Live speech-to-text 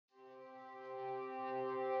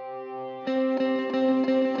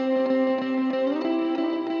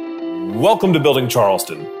Welcome to Building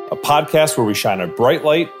Charleston, a podcast where we shine a bright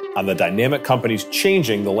light on the dynamic companies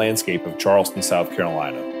changing the landscape of Charleston, South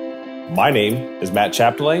Carolina. My name is Matt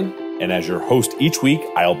Chapdelaine, and as your host each week,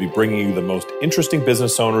 I'll be bringing you the most interesting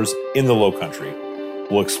business owners in the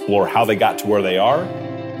Lowcountry. We'll explore how they got to where they are,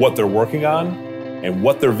 what they're working on, and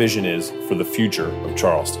what their vision is for the future of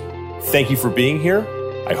Charleston. Thank you for being here.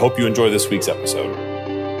 I hope you enjoy this week's episode.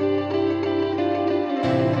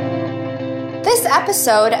 This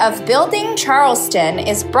episode of Building Charleston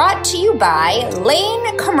is brought to you by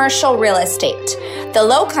Lane Commercial Real Estate, the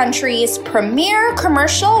Lowcountry's premier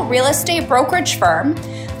commercial real estate brokerage firm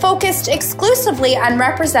focused exclusively on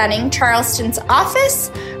representing Charleston's office,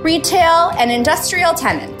 retail, and industrial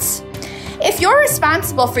tenants. If you're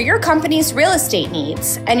responsible for your company's real estate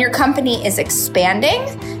needs and your company is expanding,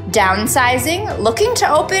 downsizing, looking to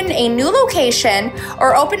open a new location,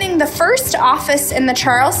 or opening the first office in the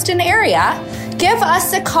Charleston area, give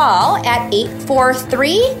us a call at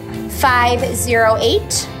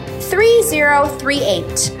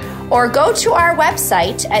 843-508-3038 or go to our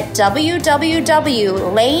website at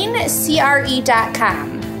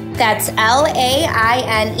www.lanecre.com. That's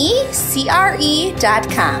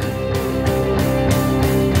LAINECRE.com.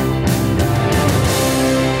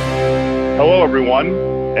 Hello, everyone,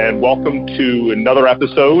 and welcome to another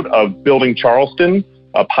episode of Building Charleston,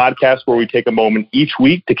 a podcast where we take a moment each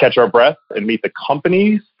week to catch our breath and meet the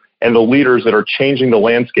companies and the leaders that are changing the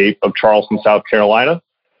landscape of Charleston, South Carolina.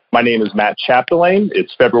 My name is Matt Chapdelaine.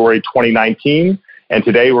 It's February 2019, and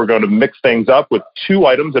today we're going to mix things up with two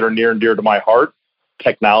items that are near and dear to my heart,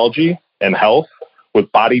 technology and health,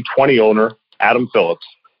 with Body 20 owner Adam Phillips.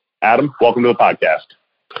 Adam, welcome to the podcast.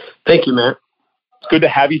 Thank you, Matt. It's good to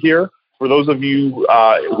have you here. For those of you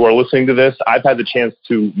who are listening to this, I've had the chance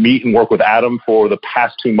to meet and work with Adam for the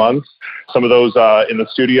past 2 months. Some of those in the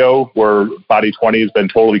studio where Body 20 has been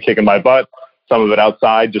totally kicking my butt. Some of it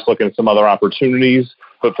outside, just looking at some other opportunities.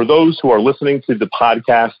 But for those who are listening to the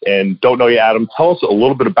podcast and don't know you, Adam, tell us a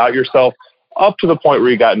little bit about yourself up to the point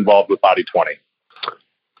where you got involved with Body 20.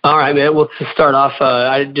 All right, man. Well, to start off,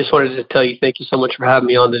 I just wanted to tell you thank you so much for having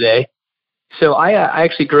me on today. So I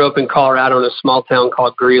actually grew up in Colorado in a small town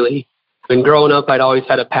called Greeley. And growing up, I'd always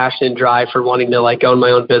had a passion and drive for wanting to own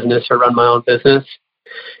my own business or run my own business.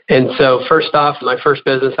 And so first off, my first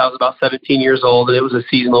business, I was about 17 years old, and it was a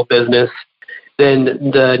seasonal business. Then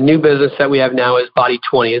the new business that we have now is Body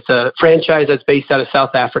 20. It's a franchise that's based out of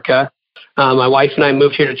South Africa. My wife and I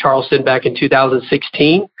moved here to Charleston back in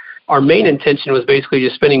 2016. Our main intention was basically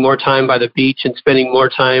just spending more time by the beach and spending more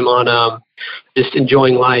time on just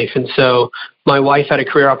enjoying life. And so my wife had a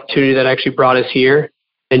career opportunity that actually brought us here.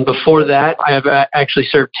 And before that, I have actually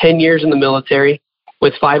served 10 years in the military,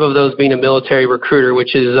 with 5 of those being a military recruiter,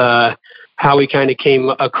 which is how we kind of came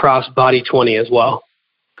across Body 20 as well.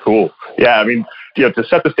 Cool. Yeah, I mean, to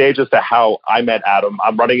set the stage as to how I met Adam,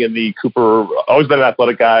 I'm running in the Cooper, always been an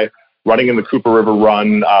athletic guy, running in the Cooper River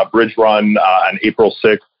Run, Bridge Run on April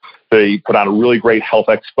 6th. They put on a really great health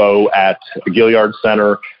expo at the Gilliard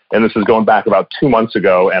Center, and this is going back about 2 months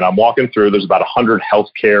ago, and I'm walking through, there's about 100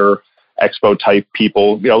 healthcare expo type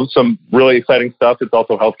people, some really exciting stuff. It's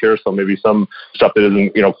also healthcare, so maybe some stuff that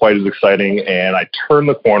isn't, quite as exciting. And I turn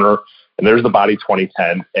the corner and there's the Body 20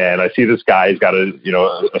 tent, and I see this guy. He's got a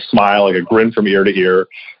smile, like a grin from ear to ear.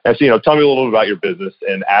 And so, tell me a little bit about your business.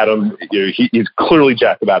 And Adam, he's clearly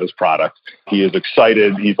jacked about his product. He is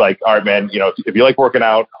excited. He's like, all right, man, if you like working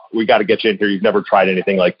out, we got to get you in here. You've never tried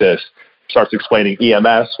anything like this. Starts explaining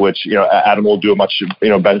EMS, which, Adam will do a much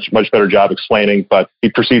better job explaining, but he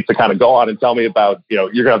proceeds to kind of go on and tell me about, you're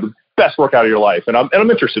going to have the best workout of your life. And I'm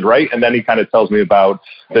interested, right? And then he kind of tells me about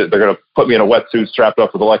that they're going to put me in a wetsuit strapped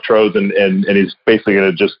up with electrodes and he's basically going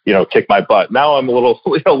to just, kick my butt. Now I'm a little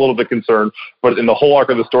bit concerned, but in the whole arc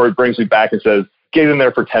of the story brings me back and says, get in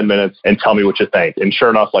there for 10 minutes and tell me what you think. And sure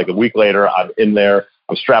enough, like a week later, I'm in there.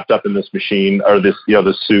 I'm strapped up in this machine or this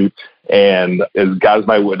suit. And as God is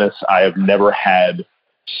my witness, I have never had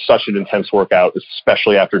such an intense workout,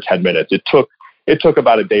 especially after 10 minutes. It took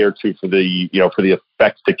about a day or two for the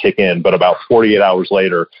effects to kick in, but about 48 hours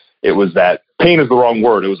later, it was that pain is the wrong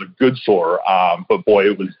word. It was a good sore, but boy,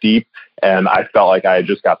 it was deep, and I felt like I had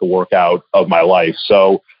just got the workout of my life.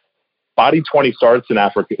 So Body 20 starts in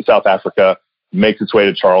South Africa, makes its way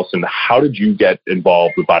to Charleston. How did you get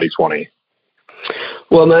involved with Body 20?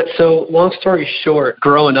 Well, Matt, so long story short,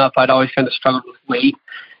 growing up, I'd always kind of struggled with weight.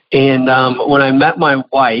 And when I met my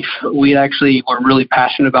wife, we actually were really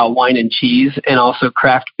passionate about wine and cheese and also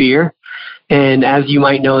craft beer. And as you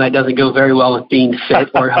might know, that doesn't go very well with being fit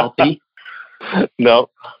or healthy. No.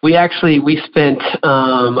 We spent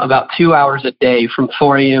about 2 hours a day from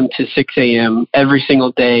 4 a.m. to 6 a.m. every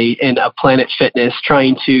single day in a Planet Fitness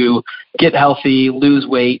trying to get healthy, lose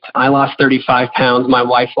weight. I lost 35 pounds. My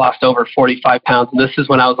wife lost over 45 pounds. And this is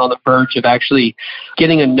when I was on the verge of actually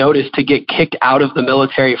getting a notice to get kicked out of the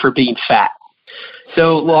military for being fat.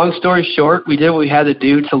 So long story short, we did what we had to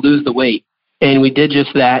do to lose the weight. And we did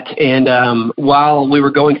just that. And while we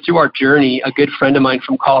were going through our journey, a good friend of mine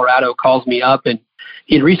from Colorado calls me up, and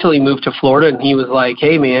he had recently moved to Florida, and he was like,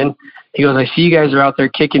 "Hey, man," he goes, "I see you guys are out there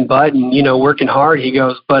kicking butt and, working hard." He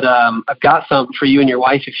goes, "But I've got something for you and your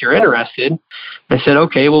wife if you're interested." I said,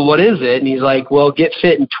 "Okay, well, what is it?" And he's like, "Well, get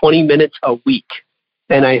fit in 20 minutes a week."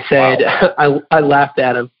 And I said, wow. I laughed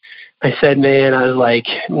at him. I said, "Man," I was like,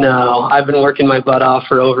 "No, I've been working my butt off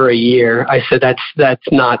for over a year." I said, that's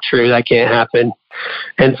not true. That can't happen.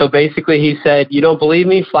 And so basically he said, "You don't believe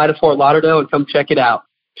me? Fly to Fort Lauderdale and come check it out."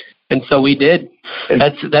 And so we did. And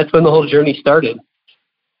that's when the whole journey started.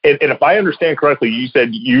 And if I understand correctly, you said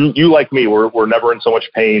you like me were never in so much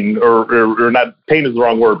pain, or not, pain is the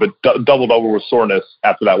wrong word, but doubled over with soreness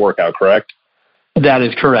after that workout, correct? That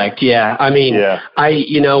is correct. Yeah. I mean,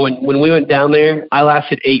 when we went down there, I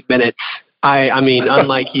lasted 8 minutes. I mean,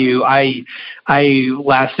 unlike you, I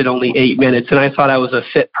lasted only 8 minutes, and I thought I was a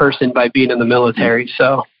fit person by being in the military.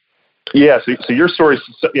 So. Yeah. So your story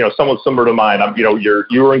is, somewhat similar to mine. You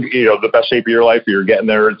were in, the best shape of your life. You're getting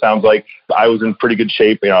there. It sounds like I was in pretty good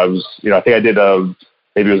shape. I think I did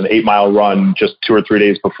maybe it was an 8-mile run just 2 or 3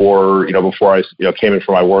 days before I came in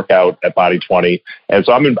for my workout at Body 20. And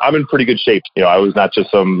so I'm in pretty good shape. I was not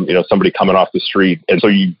just somebody coming off the street. And so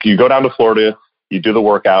you go down to Florida, you do the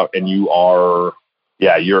workout, and you're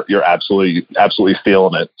absolutely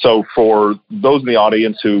feeling it. So for those in the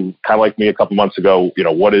audience who kind of like me a couple months ago,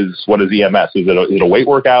 what is EMS? Is it a weight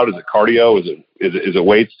workout? Is it cardio? Is it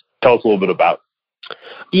weights? Tell us a little bit about it.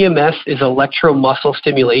 EMS is electromuscle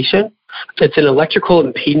stimulation. It's an electrical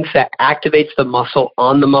impedance that activates the muscle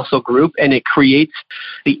on the muscle group, and it creates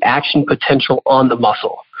the action potential on the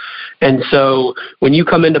muscle. And so when you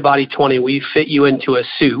come into Body 20, we fit you into a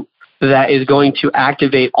suit that is going to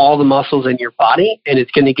activate all the muscles in your body, and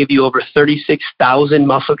it's going to give you over 36,000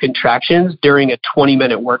 muscle contractions during a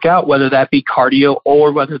 20-minute workout, whether that be cardio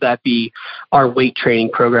or whether that be our weight training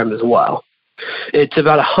program as well. It's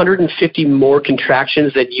about 150 more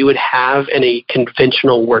contractions that you would have in a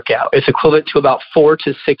conventional workout. It's equivalent to about 4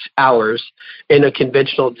 to 6 hours in a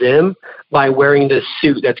conventional gym by wearing this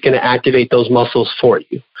suit that's going to activate those muscles for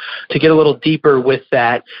you. To get a little deeper with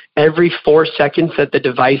that, every 4 seconds that the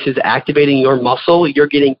device is activating your muscle, you're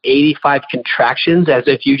getting 85 contractions as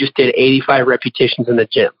if you just did 85 repetitions in the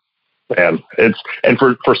gym. Man, and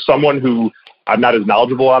for someone who, I'm not as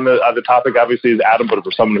knowledgeable on the topic, obviously, as Adam, but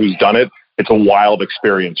for someone who's done it, it's a wild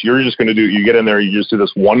experience. You're just going to you get in there, you just do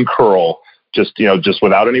this one curl, just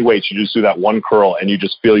without any weights. You just do that one curl, and you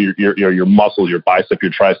just feel your muscles, your bicep,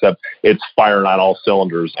 your tricep. It's firing on all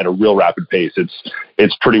cylinders at a real rapid pace.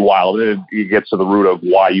 It's pretty wild. And it gets to the root of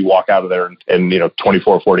why you walk out of there in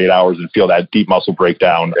 24, 48 hours and feel that deep muscle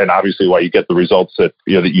breakdown, and obviously why you get the results that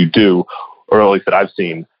you do, or at least that I've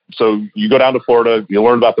seen. So you go down to Florida, you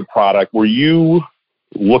learn about the product. Were you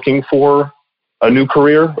looking for a new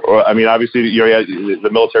career? Or, I mean, obviously, the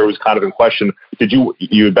military was kind of in question.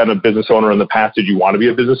 You had been a business owner in the past. Did you want to be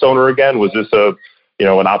a business owner again? Was this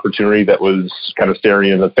an opportunity that was kind of staring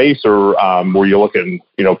you in the face, or were you looking,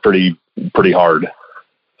 pretty hard?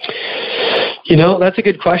 That's a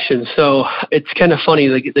good question. So it's kind of funny.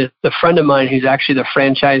 The friend of mine who's actually the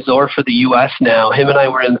franchisor for the U.S. now, him and I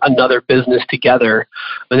were in another business together,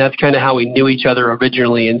 and that's kind of how we knew each other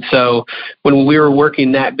originally. And so when we were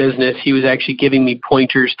working that business, he was actually giving me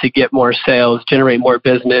pointers to get more sales, generate more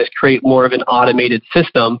business, create more of an automated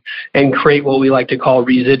system, and create what we like to call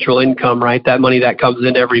residual income, right? That money that comes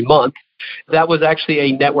in every month. That was actually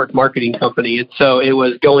a network marketing company. And so it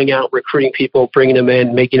was going out, recruiting people, bringing them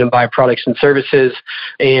in, making them buy products and services,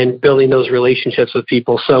 and building those relationships with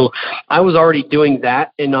people. So I was already doing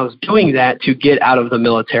that, and I was doing that to get out of the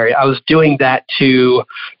military. I was doing that to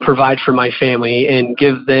provide for my family and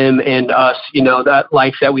give them and us, that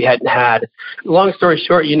life that we hadn't had. Long story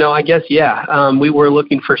short, I guess, we were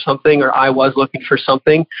looking for something, or I was looking for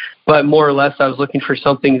something, but more or less I was looking for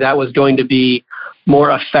something that was going to be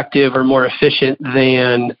more effective or more efficient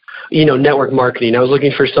than, network marketing. I was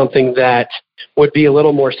looking for something that would be a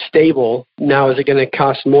little more stable. Now, is it going to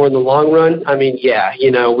cost more in the long run? I mean,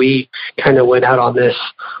 we kind of went out on this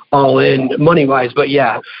all in money-wise, but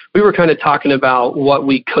we were kind of talking about what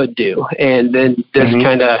we could do, and then this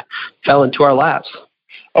kind of fell into our laps.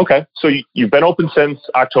 Okay. So you've been open since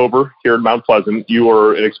October here in Mount Pleasant. You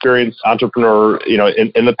were an experienced entrepreneur,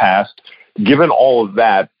 in the past. Given all of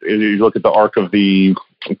that, as you look at the arc of the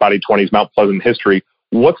Body 20's Mount Pleasant history,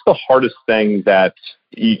 what's the hardest thing that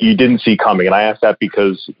you didn't see coming? And I ask that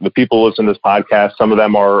because the people who listen to this podcast, some of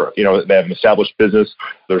them are, they have an established business,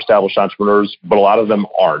 they're established entrepreneurs, but a lot of them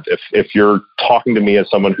aren't. If you're talking to me as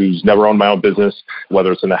someone who's never owned my own business,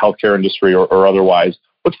 whether it's in the healthcare industry or otherwise,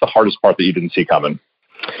 what's the hardest part that you didn't see coming?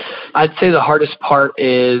 I'd say the hardest part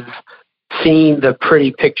is seeing the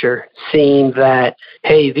pretty picture, seeing that,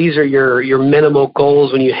 hey, these are your minimal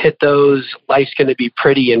goals. When you hit those, life's going to be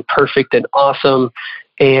pretty and perfect and awesome.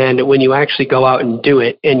 And when you actually go out and do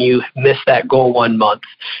it and you miss that goal 1 month,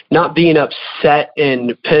 not being upset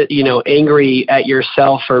and, angry at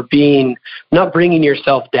yourself or not bringing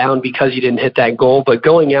yourself down because you didn't hit that goal, but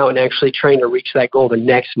going out and actually trying to reach that goal the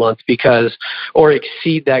next month or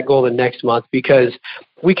exceed that goal the next month, because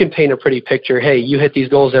we can paint a pretty picture. Hey, you hit these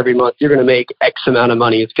goals every month, you're going to make X amount of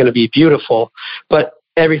money. It's going to be beautiful. But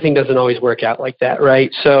everything doesn't always work out like that,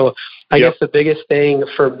 right? So I guess the biggest thing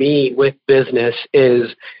for me with business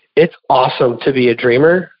is it's awesome to be a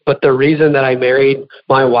dreamer, but the reason that I married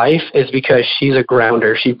my wife is because she's a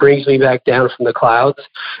grounder. She brings me back down from the clouds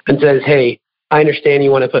and says, hey, I understand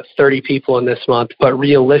you want to put 30 people in this month, but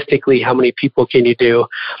realistically, how many people can you do?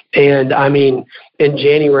 And I mean, in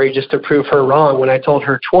January, just to prove her wrong, when I told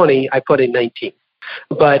her 20, I put in 19.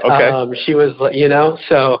 But she was,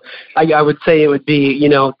 so I would say it would be,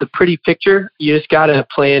 the pretty picture. You just got to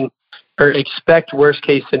plan or expect worst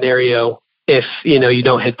case scenario if, you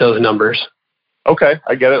don't hit those numbers. Okay,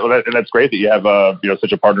 I get it. And that's great that you have,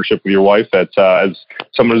 such a partnership with your wife. That as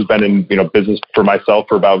someone who's been in, business for myself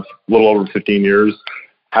for about a little over 15 years,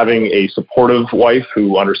 having a supportive wife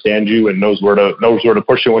who understands you and knows where to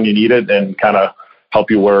push you when you need it and kind of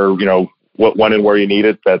help you where, when and where you need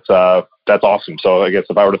it. That's awesome. So I guess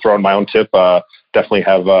if I were to throw in my own tip, definitely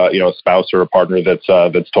have, a spouse or a partner that's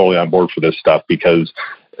totally on board for this stuff, because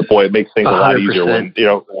boy, it makes things 100%. A lot easier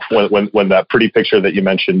when that pretty picture that you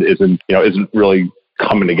mentioned isn't really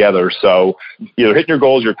coming together. So, hitting your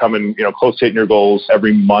goals, you're coming, close to hitting your goals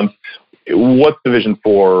every month. What's the vision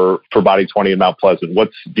for Body 20 in Mount Pleasant? Do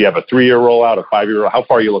you have a 3-year rollout, a 5-year rollout? How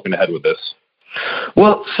far are you looking ahead with this?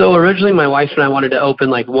 Well, so originally my wife and I wanted to open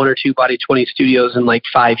like 1 or 2 Body 20 studios in like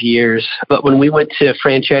 5 years. But when we went to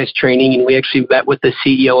franchise training and we actually met with the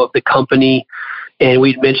CEO of the company, and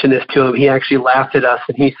we'd mentioned this to him, he actually laughed at us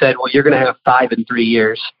and he said, well, you're going to have 5 in 3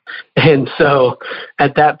 years. And so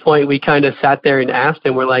at that point, we kind of sat there and asked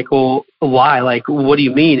him, we're like, well, why? Like, what do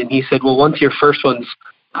you mean? And he said, well, once your first one's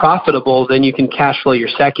profitable, then you can cash flow your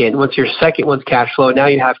second. Once your second one's cash flow, now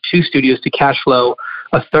you have 2 studios to cash flow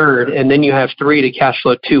a third, and then you have 3 to cash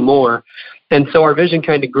flow 2 more. And so our vision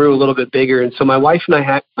kind of grew a little bit bigger. And so my wife and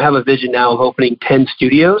I have a vision now of opening 10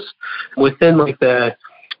 studios within like the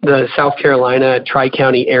South Carolina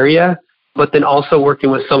Tri-County area, but then also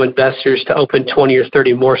working with some investors to open 20 or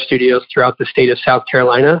 30 more studios throughout the state of South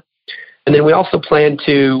Carolina. And then we also plan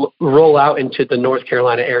to roll out into the North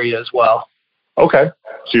Carolina area as well. Okay.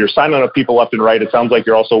 So you're signing up people left and right. It sounds like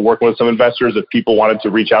you're also working with some investors. If people wanted to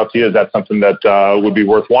reach out to you, is that something that would be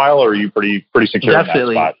worthwhile, or are you pretty secure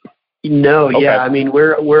Definitely. in that spot? No, okay. Yeah. I mean,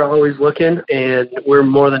 we're always looking, and we're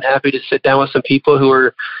more than happy to sit down with some people who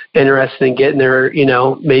are interested in getting their,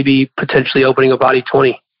 maybe potentially opening a Body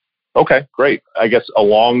 20. Okay, great. I guess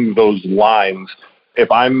along those lines, if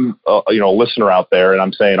I'm a listener out there and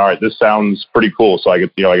I'm saying, all right, this sounds pretty cool, so I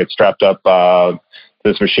get strapped up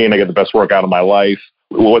this machine, I get the best workout of my life.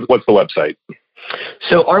 What's the website?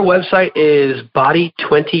 So our website is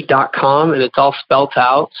body20.com, and it's all spelled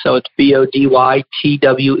out. So it's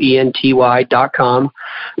BODYTWENTY.com.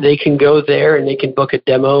 They can go there and they can book a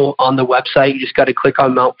demo on the website. You just got to click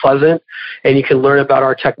on Mount Pleasant, and you can learn about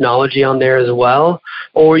our technology on there as well.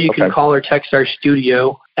 Or you can call or text our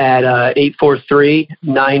studio at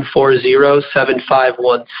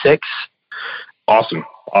 843-940-7516. Awesome.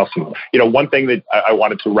 One thing that I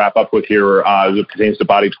wanted to wrap up with here as it pertains to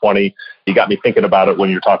Body 20, you got me thinking about it when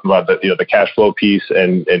you're talking about the cash flow piece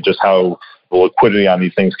and just how the liquidity on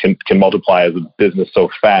these things can multiply as a business so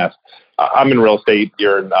fast. I'm in real estate.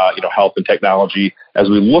 You're in health and technology. As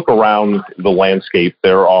we look around the landscape,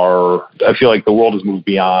 I feel like the world has moved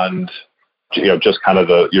beyond just kind of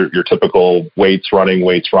your typical weights running,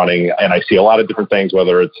 and I see a lot of different things,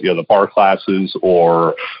 whether it's the bar classes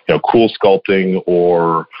or cool sculpting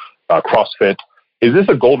or CrossFit. Is this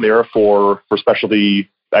a golden era for specialty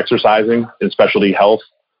exercising and specialty health?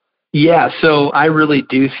 Yeah, so I really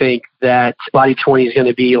do think that Body 20 is going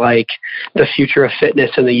to be like the future of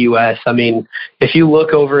fitness in the U.S. I mean, if you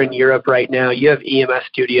look over in Europe right now, you have EMS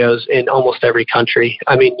studios in almost every country.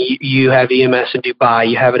 I mean, you have EMS in Dubai,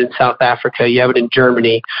 you have it in South Africa, you have it in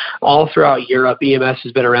Germany. All throughout Europe, EMS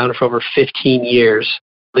has been around for over 15 years.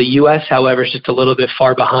 The U.S., however, is just a little bit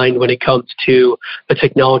far behind when it comes to the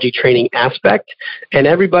technology training aspect. And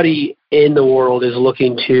everybody in the world is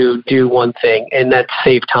looking to do one thing, and that's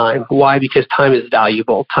save time. Why? Because time is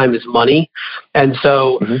valuable. Time is money. And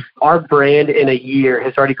so our brand in a year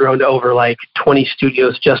has already grown to over like 20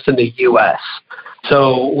 studios just in the U.S.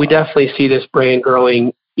 So we definitely see this brand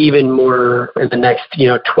growing even more in the next,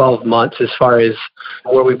 12 months as far as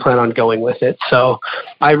where we plan on going with it. So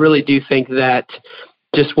I really do think that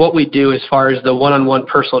just what we do as far as the one-on-one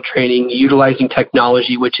personal training, utilizing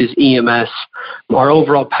technology, which is EMS, our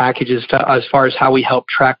overall packages as far as how we help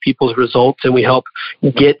track people's results and we help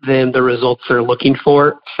get them the results they're looking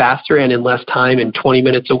for faster and in less time, in 20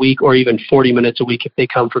 minutes a week or even 40 minutes a week if they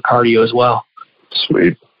come for cardio as well.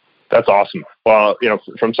 Sweet. That's awesome. Well,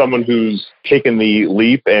 from someone who's taken the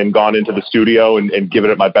leap and gone into the studio and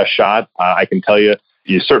given it my best shot, I can tell you,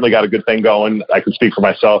 you certainly got a good thing going. I can speak for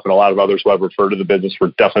myself and a lot of others who I've referred to the business. We're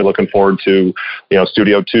definitely looking forward to,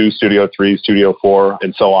 Studio 2, Studio 3, Studio 4,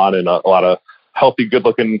 and so on, and a lot of healthy,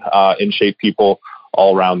 good-looking, in-shape people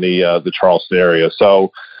all around the Charleston area.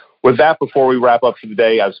 So with that, before we wrap up for the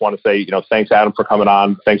day, I just want to say, thanks, Adam, for coming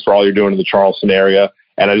on. Thanks for all you're doing in the Charleston area.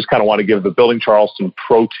 And I just kind of want to give the Building Charleston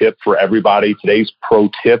pro tip for everybody. Today's pro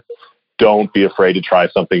tip: don't be afraid to try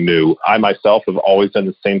something new. I myself have always done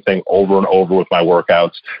the same thing over and over with my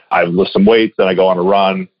workouts. I lift some weights, then I go on a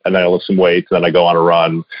run, and then I lift some weights, then I go on a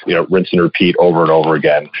run, rinse and repeat over and over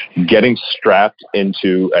again. Getting strapped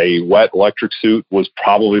into a wet electric suit was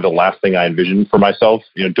probably the last thing I envisioned for myself,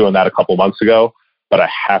 doing that a couple months ago. But I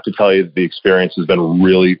have to tell you, the experience has been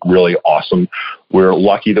really, really awesome. We're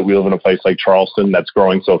lucky that we live in a place like Charleston that's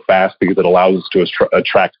growing so fast because it allows us to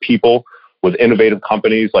attract people with innovative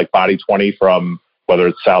companies like Body 20 from whether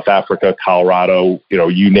it's South Africa, Colorado,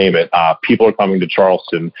 you name it. People are coming to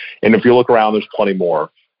Charleston. And if you look around, there's plenty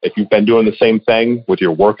more. If you've been doing the same thing with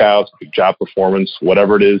your workouts, your job performance,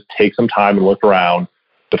 whatever it is, take some time and look around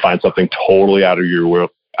to find something totally out of your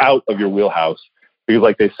wheelhouse. Because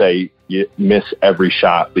like they say, you miss every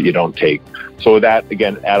shot that you don't take. So with that,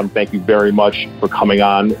 again, Adam, thank you very much for coming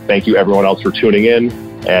on. Thank you, everyone else, for tuning in.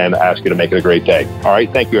 And I ask you to make it a great day. All right.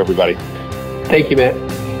 Thank you, everybody. Thank you,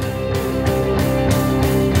 Matt.